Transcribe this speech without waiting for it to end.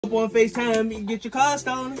up on FaceTime, you can get your car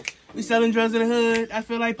stolen. We selling drugs in the hood, I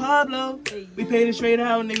feel like Pablo. We paid it straight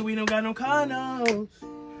out, nigga, we don't got no car notes.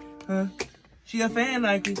 Huh? She a fan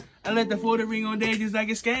likely. I let the 40 ring on day just like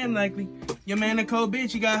a scam likely. Your man a cold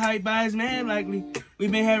bitch, he got hyped by his man likely. We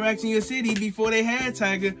been had racks in your city before they had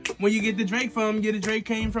Tiger. When you get the Drake from, get the Drake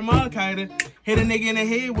came from Al-Qaeda. Hit a nigga in the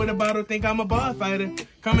head with a bottle, think I'm a bar fighter.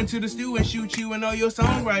 Coming to the stew and shoot you and all your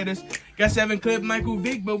songwriters. Got 7 clip Michael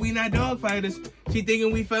Vick, but we not dog fighters. She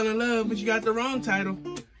thinking we fell in love, but you got the wrong title.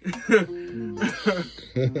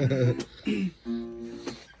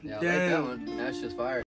 Yeah, I like that one. That's just fire.